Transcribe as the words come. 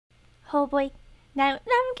Oh boy. Now I'm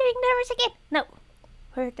getting nervous again. No.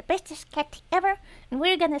 We're the bestest cat ever, and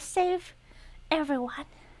we're gonna save everyone.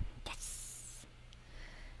 Yes.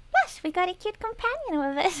 Plus, we got a cute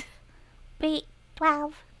companion with us.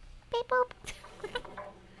 B12. Beep boop.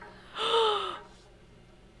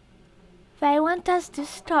 They want us to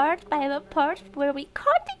start by the part where we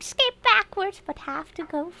can't escape backwards, but have to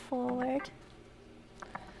go forward.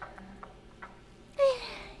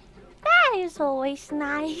 That is always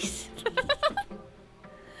nice.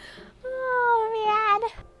 Oh man.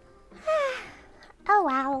 Oh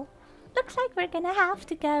wow. Looks like we're gonna have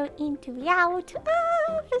to go into meouw to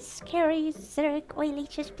the scary Zurk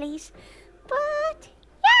leeches place. But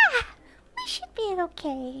yeah, we should be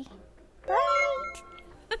okay. Right?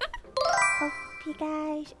 Hope you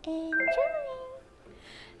guys enjoy.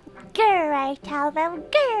 Grr, I tell them,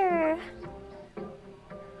 grr.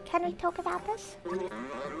 Can we talk about this?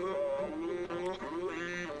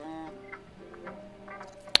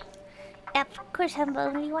 Of course I'm the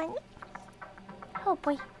only one. Oh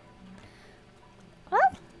boy.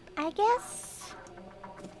 Well, I guess...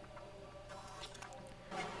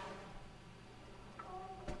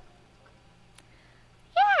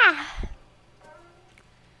 yeah!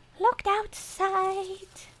 Locked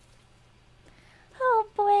outside. Oh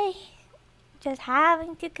boy. Just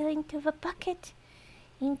having to go into the bucket.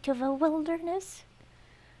 Into the wilderness.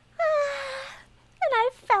 And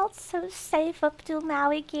I felt so safe up till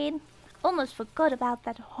now again. Almost forgot about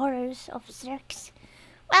that horrors of zurks.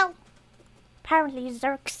 Well, apparently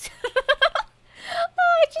zurks. Oh,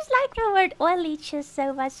 I just like the word oil leeches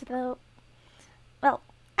so much though. Well,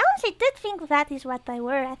 I honestly did think that is what they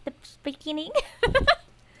were at the beginning.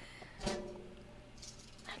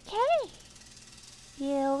 Okay.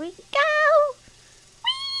 Here we go.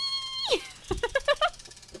 Whee!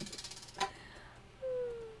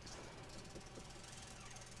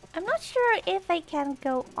 I'm not sure if I can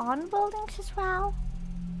go on buildings as well.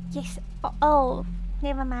 Yes. Oh,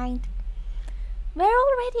 never mind. We're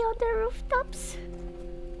already on the rooftops.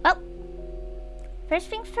 Well, first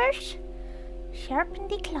thing first, sharpen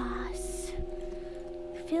the claws.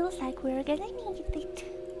 Feels like we're gonna need it.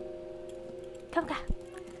 Come on.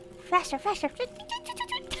 Faster, faster.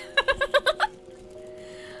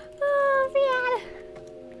 Oh man.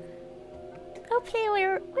 Hopefully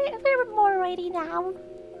we're more ready now.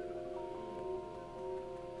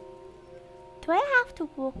 Do I have to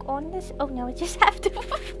walk on this? Oh no, I just have to.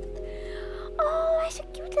 Oh, it's a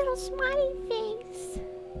cute little smiley face.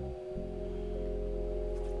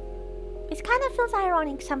 It kind of feels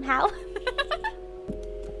ironic somehow.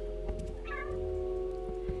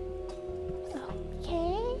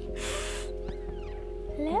 Okay.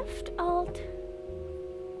 Left alt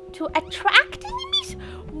to attract enemies?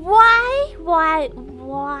 Why do I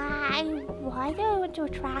want to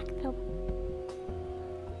attract them?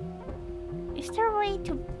 Is there a way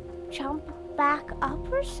to jump back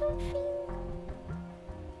up or something?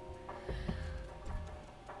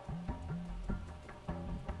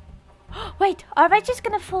 Wait, are they just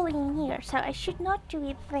gonna fall in here? So I should not do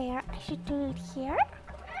it there. I should do it here.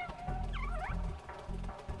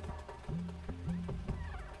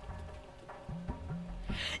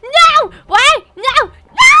 No! Why? No!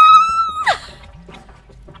 No!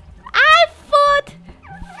 I thought...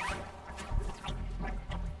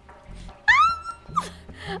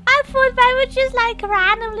 I thought they would just like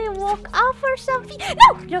randomly walk off or something.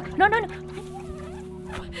 No! No, no, no, no.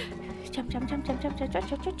 Jump, jump, jump, jump, jump, jump, jump,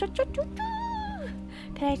 jump, jump, jump, jump, jump.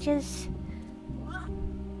 Can I just...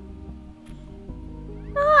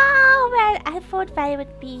 Oh, well, I thought they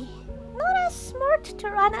would be not as smart to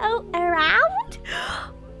run around.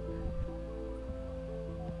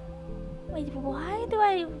 Wait, why do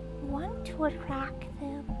I want to attract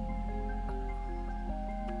them?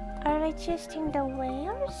 Are they just in the way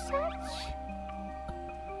or such?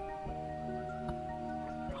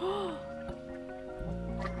 No!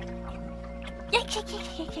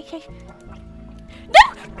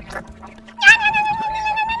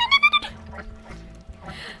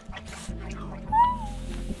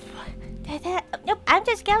 Nope, I'm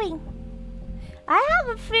just going. I have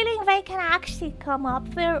a feeling they can actually come up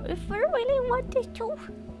there if we really wanted to.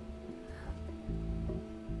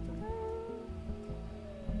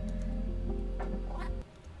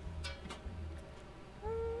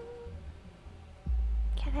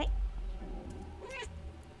 Can I?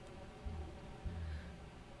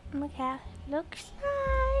 Okay, looks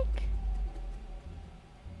like...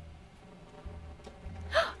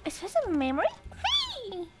 Is this a memory?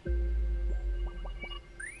 Hey!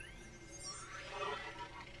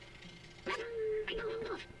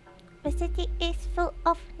 The city is full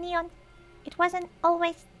of neon. it wasn't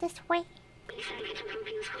always this way.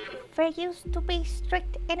 There used to be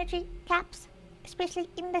strict energy caps, especially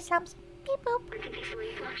in the slums. Beep boop.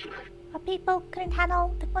 But people couldn't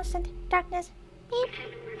handle the constant darkness. Beep.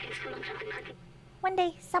 One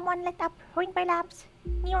day, someone lit up rainbow lamps,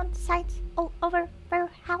 neon signs all over their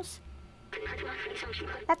house.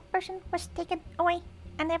 That person was taken away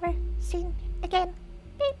and never seen again.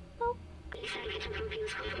 Beep boop.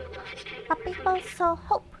 But people saw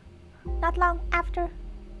hope. Not long after,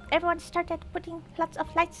 everyone started putting lots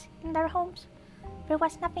of lights in their homes. There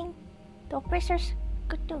was nothing the oppressors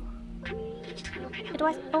could do. It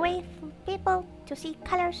was a way for people to see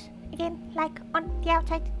colors again, like on the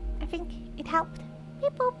outside. I think it helped.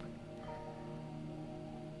 Beep boop.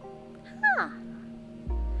 Huh.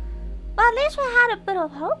 Well, at least we had a bit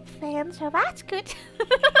of hope then, so that's good.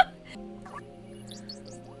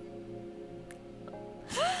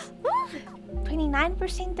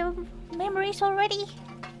 29% of memories already.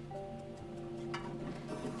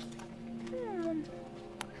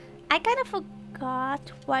 I kind of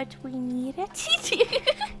forgot what we needed to do.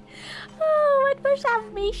 Oh, what was our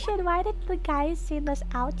mission? Why did the guys send us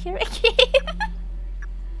out here again?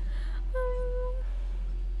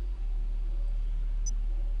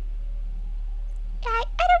 I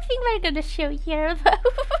don't think we're gonna show here though.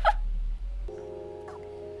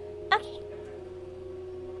 Okay.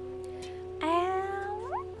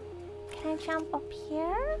 Can I jump up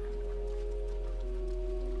here?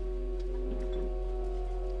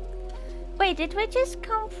 Wait, did we just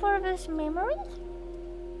come for this memory?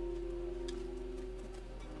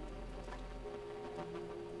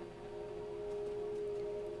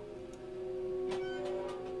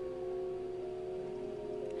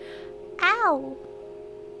 Ow!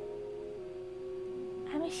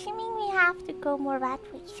 I'm assuming we have to go more that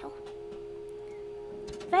way, so...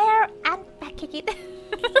 There and back again.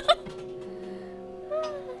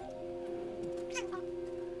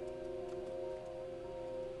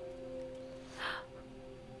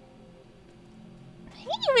 Hey,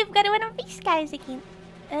 we've got one of these guys again.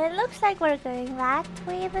 It looks like we're going that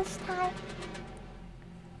way this time.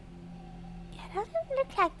 Yeah, it doesn't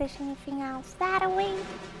look like there's anything else that way.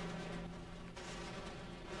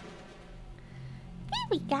 There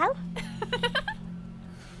we go.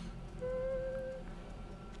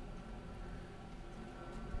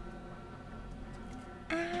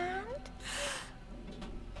 And...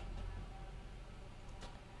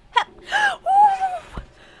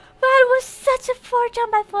 That was such a far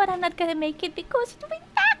jump. I thought I'm not gonna make it because it went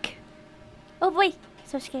back. Oh boy,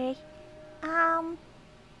 so scary.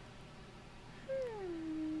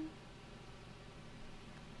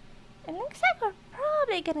 It looks like we're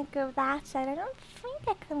probably gonna go that side. I don't think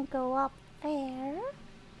I can go up there.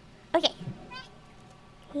 Okay,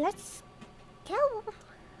 let's go.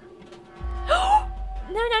 No,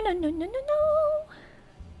 no, no, no, no, no, no.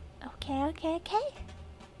 Okay, okay, okay.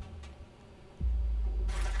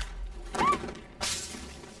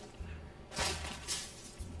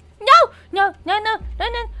 No, no, no, no, no,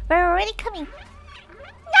 no. We're already coming.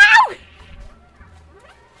 No!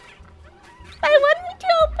 I want me to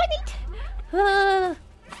open it.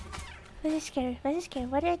 This is scary. This is scary.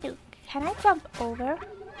 What do I do? Can I jump over?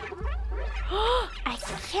 I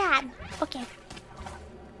can. Okay.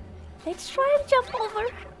 Let's try and jump over.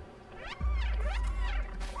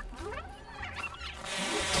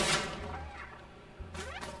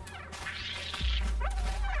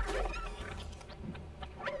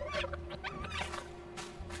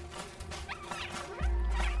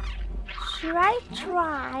 Should I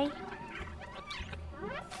try?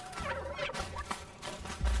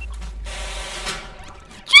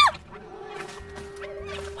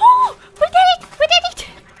 Oh, we did it! We did it!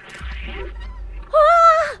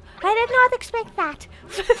 Oh, I did not expect that.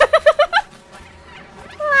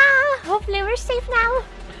 Hopefully we're safe now.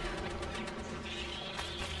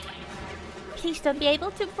 Please don't be able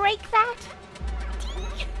to break that.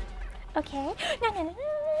 Okay. No, no, no, no.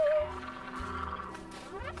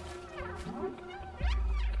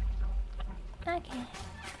 Okay. I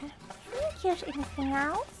don't think there's anything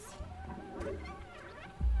else.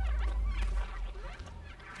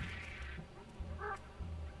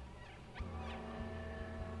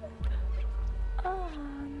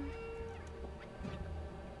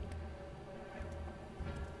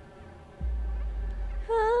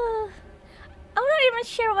 I'm not even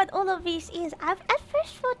sure what all of these is. I've at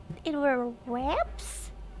first thought it were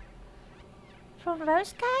webs from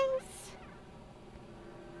those guys.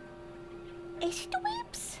 Is it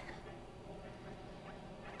webs?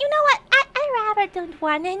 You know what? I rather don't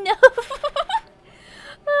want to know.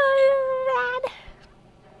 Oh, man.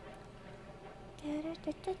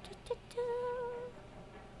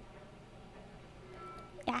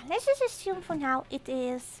 Yeah, let's just assume for now it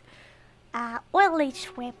is oil leech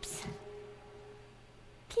whips.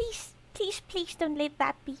 Please, please, please don't let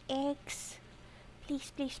that be eggs. Please,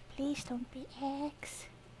 please, please don't be eggs.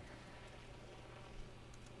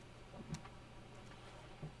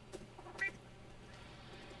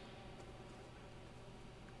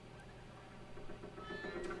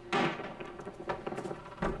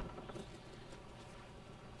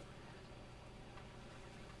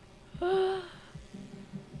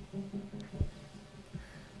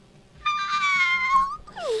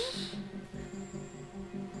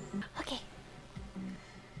 Okay.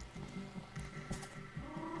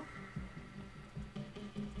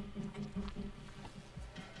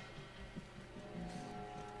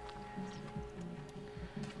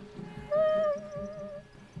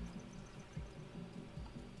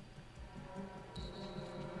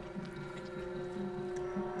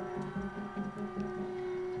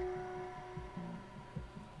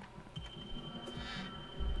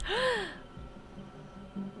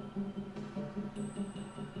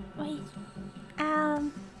 Wait.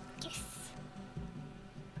 Yes.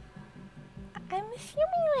 I'm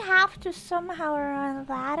assuming we have to somehow run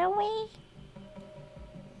that away.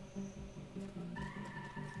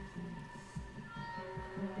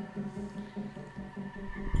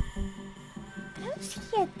 I don't see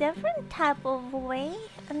a different type of way,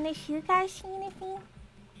 unless you guys see anything.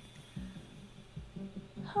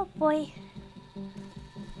 Oh boy.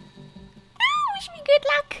 Oh, wish me good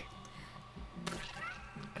luck!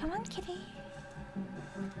 Come on, kitty.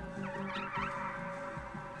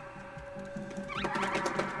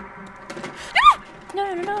 Ah!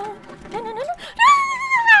 No, no, no, no. No, no, no, no.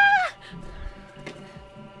 Ah!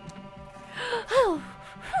 Oh.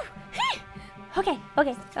 Okay,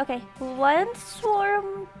 okay, okay. One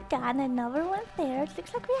swarm done, another one there. It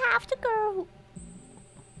looks like we have to go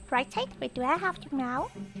right side. Wait, do I have to meow?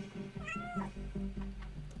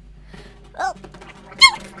 Oh.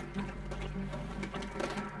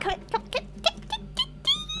 Come, come, come.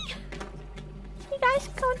 You guys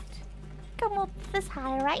can't come up this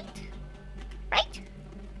high, right? Right?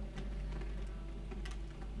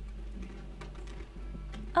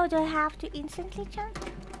 Oh, do I have to instantly jump?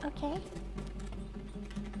 Okay.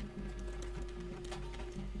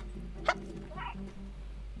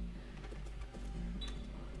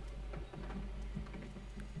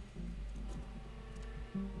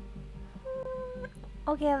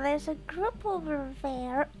 Okay, there's a group over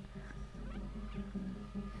there.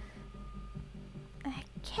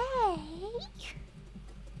 Okay.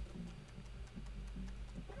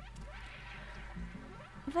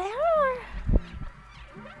 Where?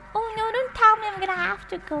 Oh no, don't tell me I'm gonna have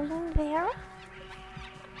to go in there.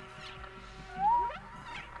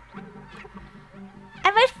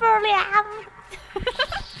 I most probably am.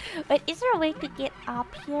 Wait, is there a way to get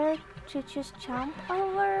up here to just jump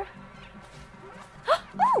over?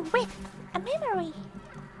 Oh, wait! A memory!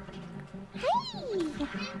 Hey!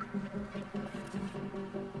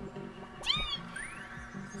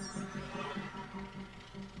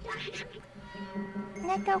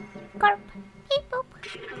 Neko Corp. Beep boop.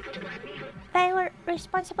 They were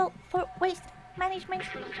responsible for waste management.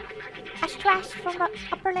 As trash from the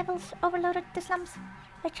upper levels overloaded the slums,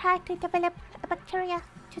 they tried to develop a bacteria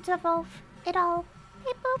to dissolve it all.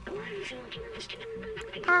 Beep boop.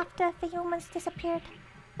 After the humans disappeared,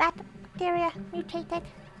 that bacteria mutated,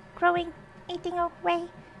 growing, eating away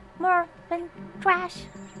more than trash.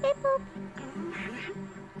 Beep boop.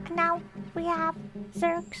 And now we have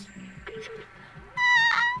zurks. Beep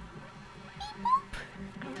boop.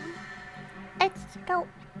 Let's go.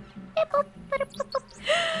 Beep boop. Boop, boop, boop.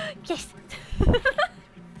 Yes.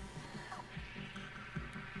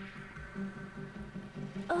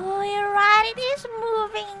 Oh, you're right. It is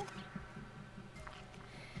moving.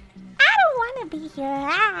 I don't want to be here.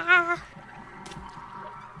 Ah.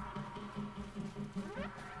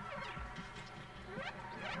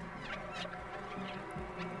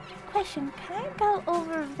 Question, can I go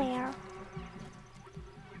over there?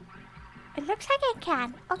 It looks like I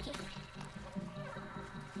can. Okay.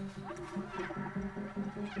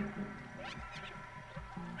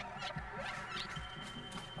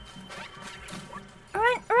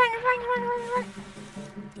 Run, run, run, run, run, run.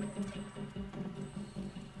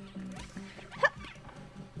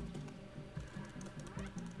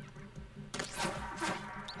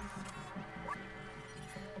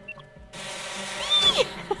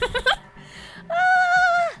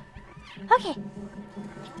 Okay.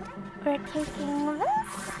 We're taking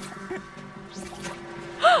this.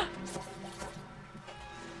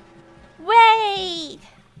 Wait!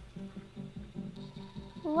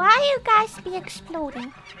 Why you guys be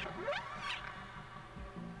exploding?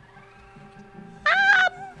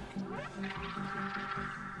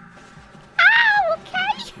 Ow,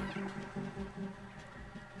 okay.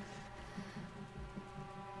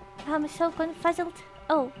 I'm so confuzzled.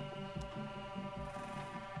 Oh.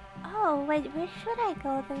 Oh, wait, where should I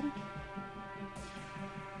go then?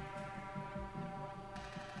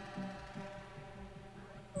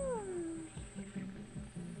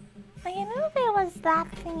 I know there was that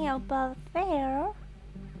thing above there.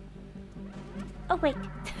 Oh wait,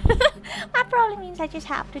 that probably means I just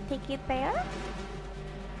have to take it there.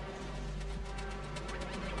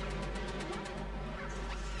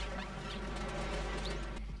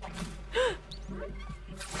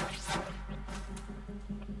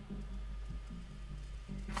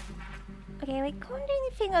 Okay, we can't do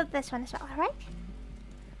anything with this one as well, alright?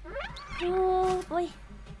 Oh boy.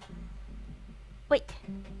 Wait.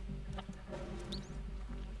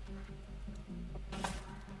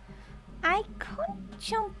 I can't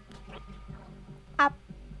jump up.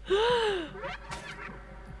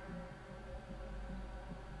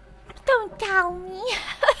 Don't tell me.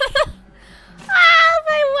 Ah,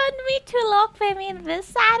 they want me to lock them in this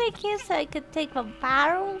side again so I could take the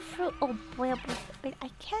barrel through. Oh boy, wait, I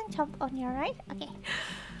can't jump on here, right? Okay.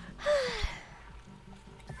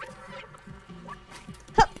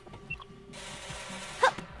 Hup.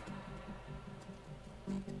 Hup.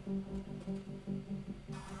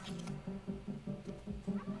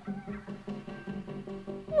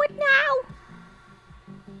 What now?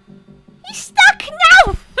 He's stuck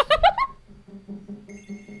now!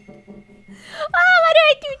 Oh, what do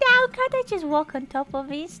I do now? Can't I just walk on top of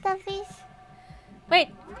these stuffies? Wait.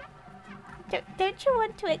 Don't you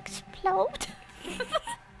want to explode?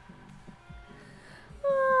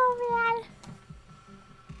 Oh, man.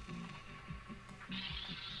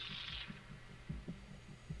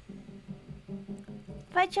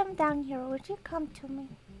 If I jump down here, would you come to me?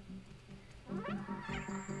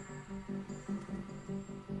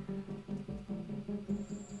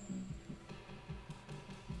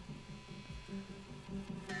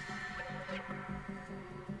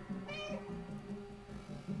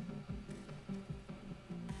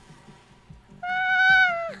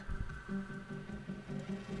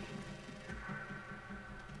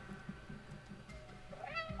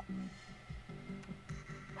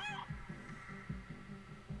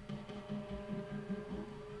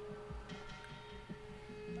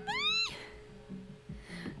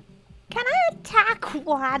 Can I attack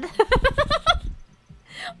one?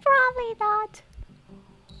 Probably not.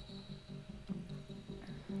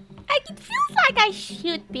 It feels like I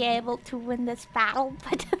should be able to win this battle,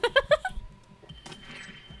 but...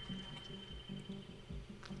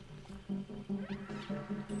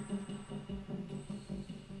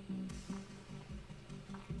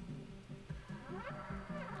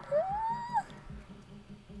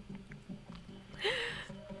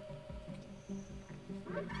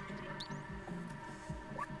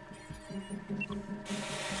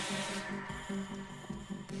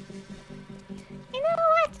 You know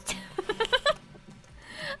what?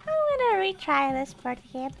 I'm gonna retry this part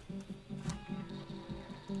again.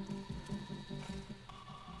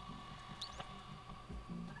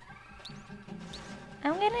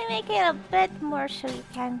 I'm gonna make it a bit more so you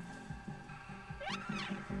can...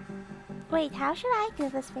 Wait, how should I do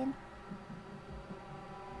this then?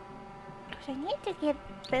 Because I need to get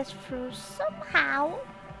this through somehow.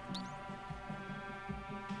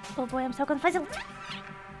 Oh boy, I'm so confused.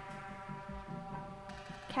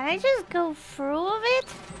 Can I just go through of it?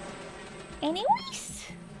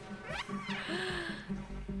 Anyways?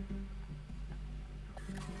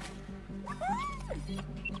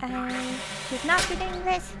 I should not be doing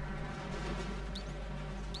this.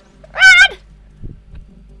 Run!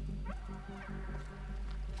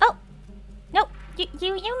 Oh! No!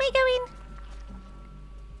 You may go in.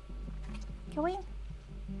 Go in.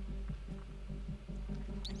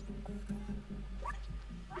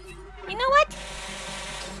 You know what?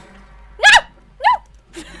 No! No!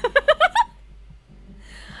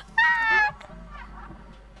 Ah!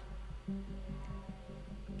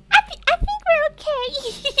 I think we're okay.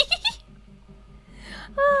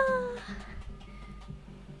 Oh.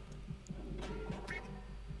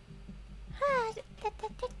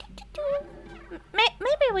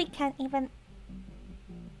 Maybe we can't even...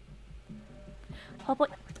 Oh boy.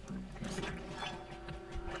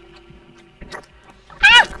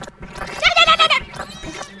 Ah! No!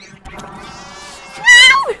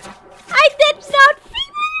 No! I did not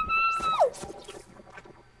feel No!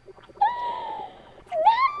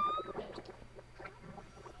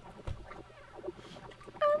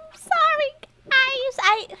 I'm sorry, guys.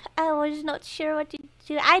 I was not sure what to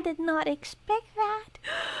do. I did not expect that.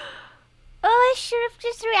 Oh, I should have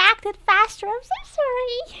just reacted faster. I'm so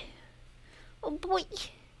sorry. Oh boy.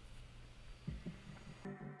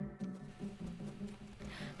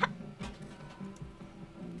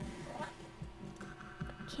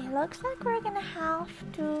 Okay, looks like we're gonna have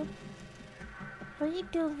to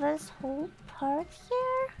redo this whole part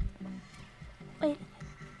here. Wait,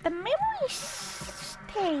 the memories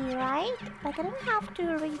stay, right? Like I don't have to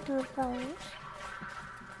redo those.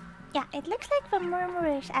 Yeah, it looks like the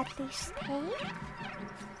murmurers at least stay.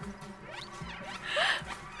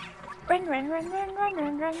 Run, run, run, run, run,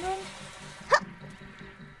 run, run, run. Huh.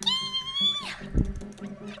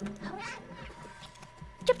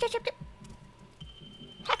 Jump, jump, jump, jump.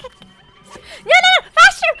 No, no, no!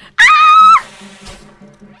 Faster! Ah!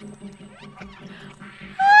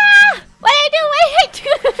 Ah! What I do? What I do?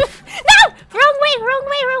 No! Wrong way, wrong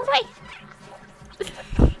way, wrong way.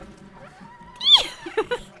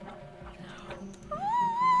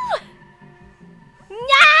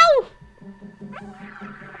 No!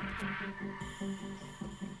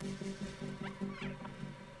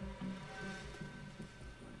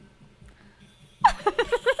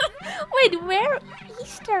 Wait, where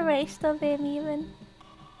is the rest of them even?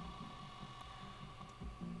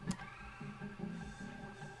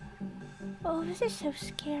 Oh, this is so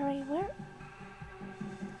scary. Where?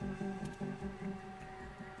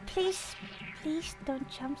 Please, please don't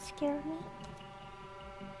jump scare me.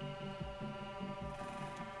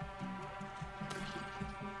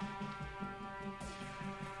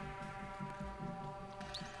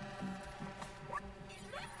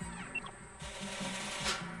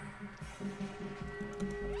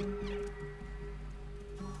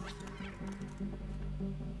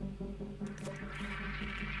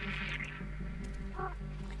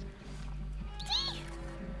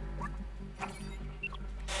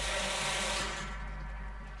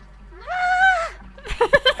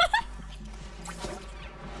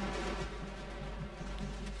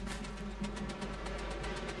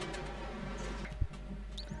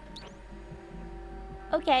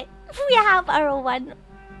 Okay, we have our one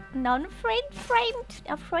non-friend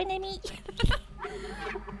a frenemy.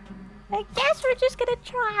 I guess we're just gonna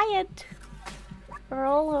try and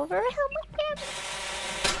roll over him again.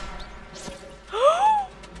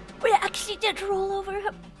 We actually did roll over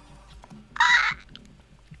him. Ah!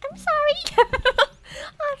 I'm sorry.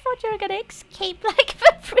 I thought you were gonna escape like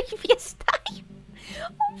the previous time.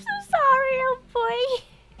 I'm so sorry, oh boy.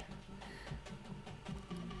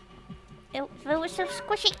 It was so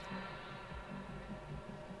squishy.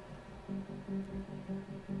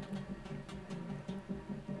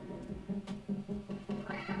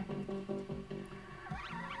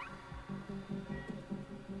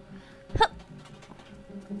 Hup.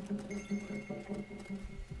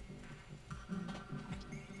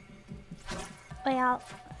 Well,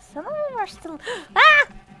 some of them are still. Ah!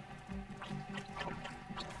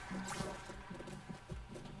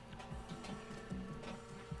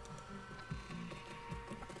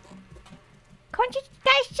 Can't you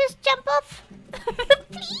guys just jump off?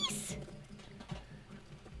 Please?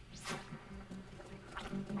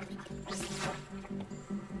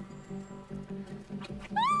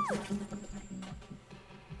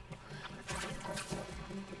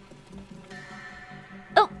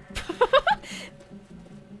 Oh!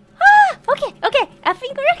 Ah, okay, okay. I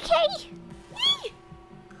think we're okay.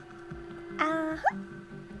 Uh-huh.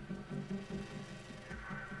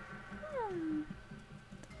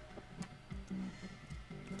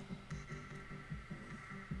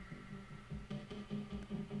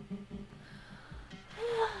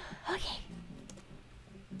 Okay.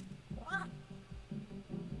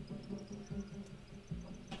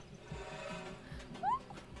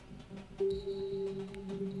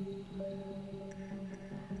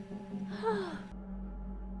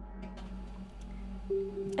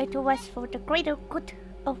 It was for the greater good.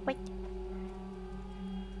 Oh wait.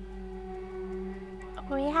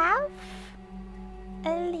 We have a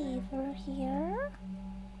lever here.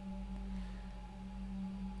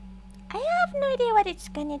 I have no idea what it's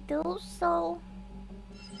gonna do, so...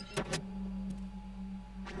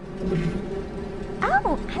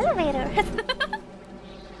 Oh, elevator!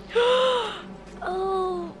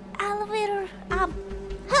 Oh, elevator, hup!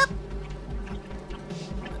 Nope!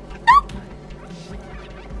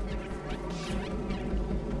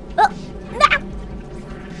 Oh, no!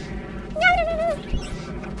 No, no, no, no!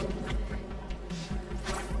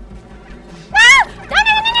 No! No,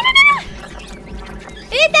 no, no, no, no, no! I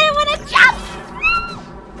didn't want to jump!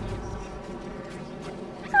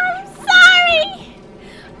 I'm sorry!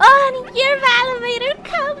 Oh, and here the elevator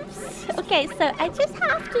comes! Okay, so I just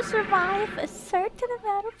have to survive a certain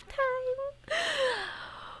amount of time.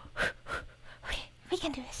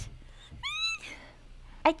 can do this.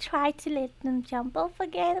 I tried to let them jump off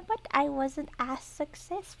again, but I wasn't as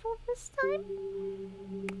successful this time.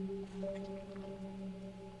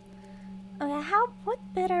 Okay, what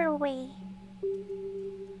better way?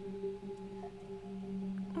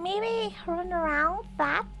 Maybe run around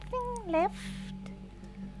that thing left.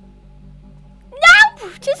 No!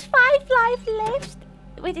 Just 5 lives left.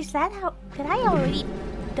 Wait, is that how... Did I already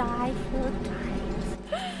die 4 times?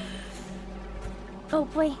 Oh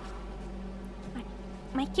boy.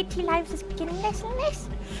 My kitty lives is getting less and less.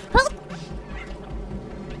 Oh!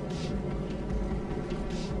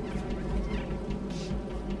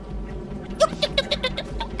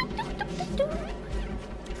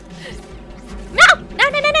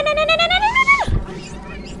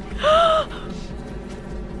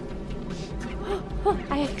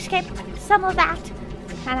 I escaped some of that,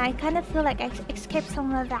 and I kind of feel like I escaped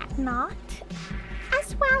some of that not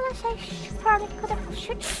as well as I probably could have.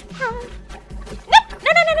 No!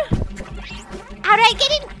 How do I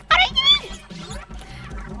get in?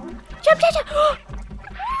 Jump! Go!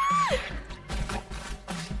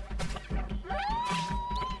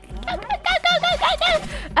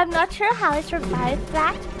 I'm not sure how I survived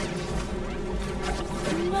that.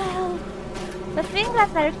 No. The thing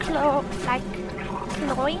that they're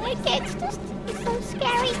clawing against us is so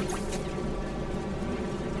scary.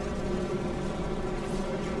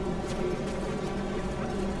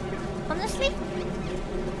 Honestly,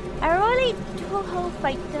 I really do hope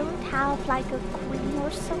I don't have like a queen or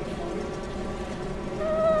something.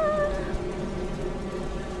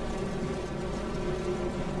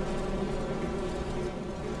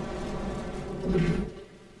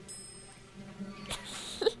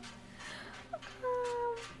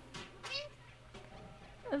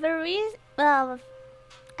 Well,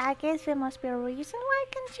 I guess there must be a reason why I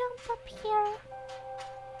can jump up here.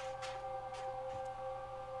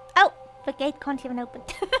 Oh, the gate can't even open.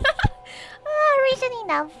 Reason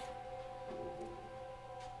enough.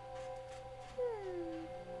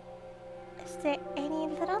 Is there any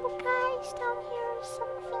little guys down here or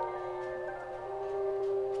something?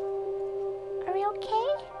 Are we okay?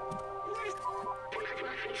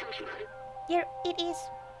 Here it is.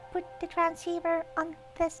 Put the transceiver on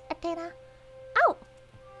this antenna. Oh!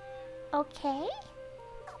 Okay.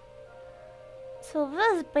 So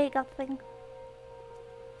this big a thing.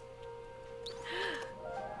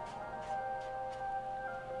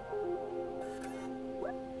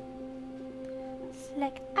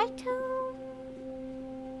 Select item.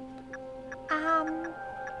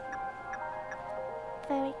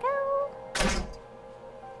 There we go.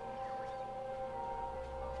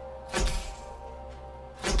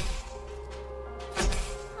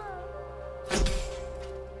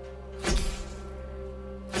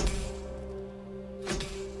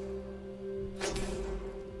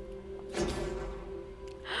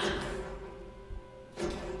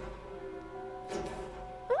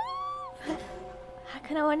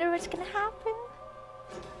 I wonder what's gonna happen.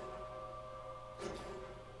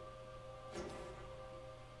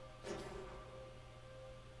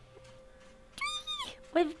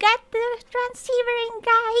 We've got the transceiver in,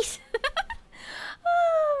 guys.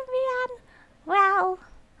 Oh man. Well,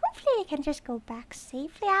 hopefully I can just go back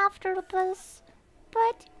safely after this.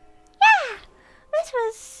 But yeah, this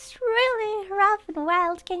was really rough and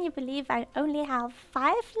wild. Can you believe I only have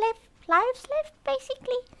 5 lives left,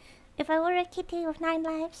 basically? If I were a kitty with 9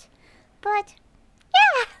 lives. But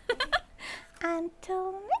yeah.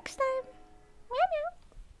 Until